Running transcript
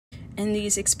In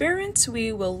these experiments,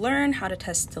 we will learn how to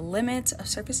test the limits of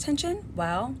surface tension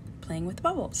while playing with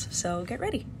bubbles. So get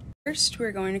ready. First,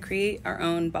 we're going to create our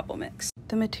own bubble mix.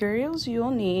 The materials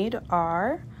you'll need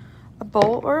are a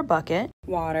bowl or a bucket,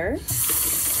 water,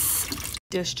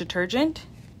 dish detergent,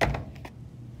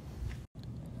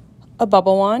 a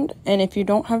bubble wand, and if you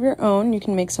don't have your own, you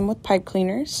can make some with pipe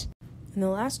cleaners. And the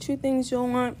last two things you'll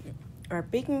want are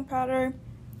baking powder,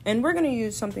 and we're going to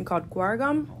use something called guar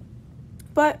gum,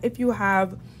 but if you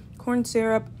have corn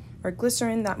syrup or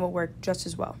glycerin, that will work just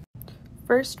as well.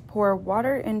 First, pour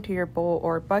water into your bowl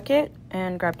or bucket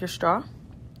and grab your straw.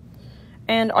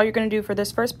 And all you're going to do for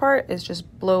this first part is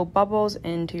just blow bubbles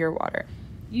into your water.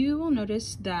 You will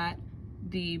notice that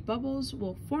the bubbles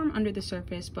will form under the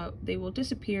surface, but they will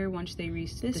disappear once they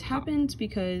reach the top. This happens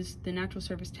because the natural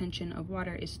surface tension of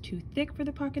water is too thick for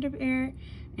the pocket of air,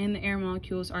 and the air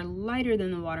molecules are lighter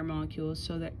than the water molecules,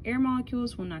 so the air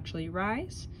molecules will naturally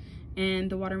rise, and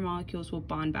the water molecules will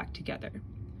bond back together.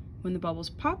 When the bubbles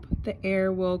pop, the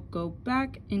air will go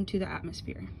back into the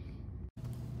atmosphere.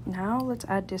 Now let's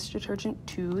add dish detergent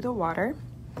to the water.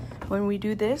 When we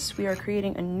do this, we are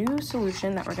creating a new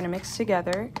solution that we're going to mix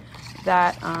together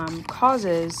that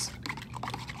causes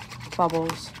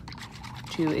bubbles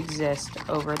to exist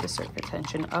over the surface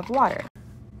tension of water.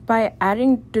 By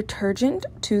adding detergent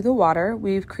to the water,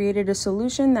 we've created a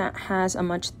solution that has a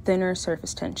much thinner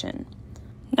surface tension.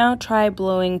 Now try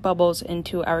blowing bubbles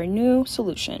into our new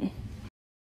solution.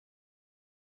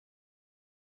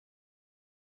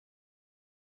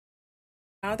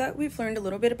 Now that we've learned a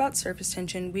little bit about surface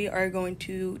tension, we are going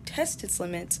to test its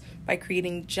limits by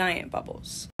creating giant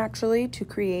bubbles. Actually, to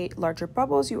create larger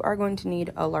bubbles, you are going to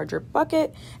need a larger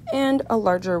bucket and a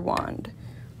larger wand.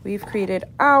 We've created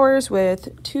ours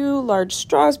with 2 large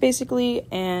straws basically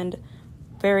and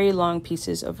very long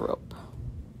pieces of rope.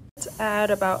 Let's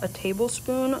add about a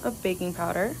tablespoon of baking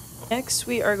powder. Next,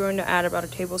 we are going to add about a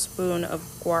tablespoon of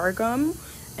guar gum,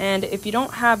 and if you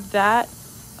don't have that,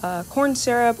 corn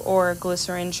syrup or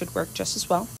glycerin should work just as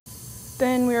well.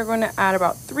 Then we are going to add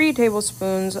about 3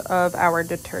 tablespoons of our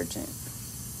detergent.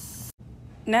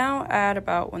 Now add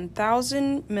about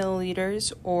 1,000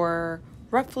 milliliters or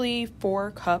roughly 4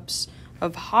 cups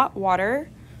of hot water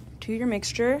to your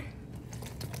mixture.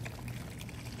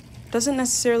 Doesn't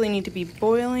necessarily need to be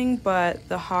boiling, but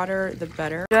the hotter the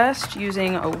better. Just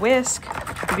using a whisk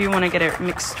if you want to get it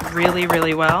mixed really,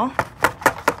 really well.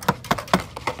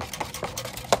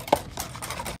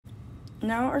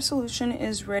 Now our solution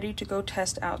is ready to go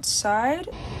test outside.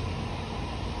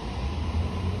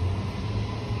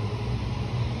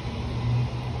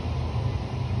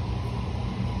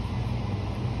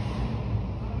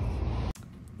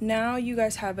 Now you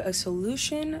guys have a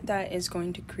solution that is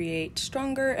going to create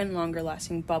stronger and longer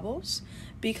lasting bubbles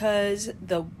because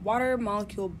the water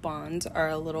molecule bonds are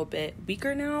a little bit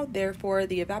weaker now, therefore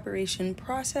the evaporation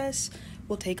process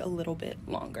will take a little bit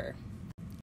longer.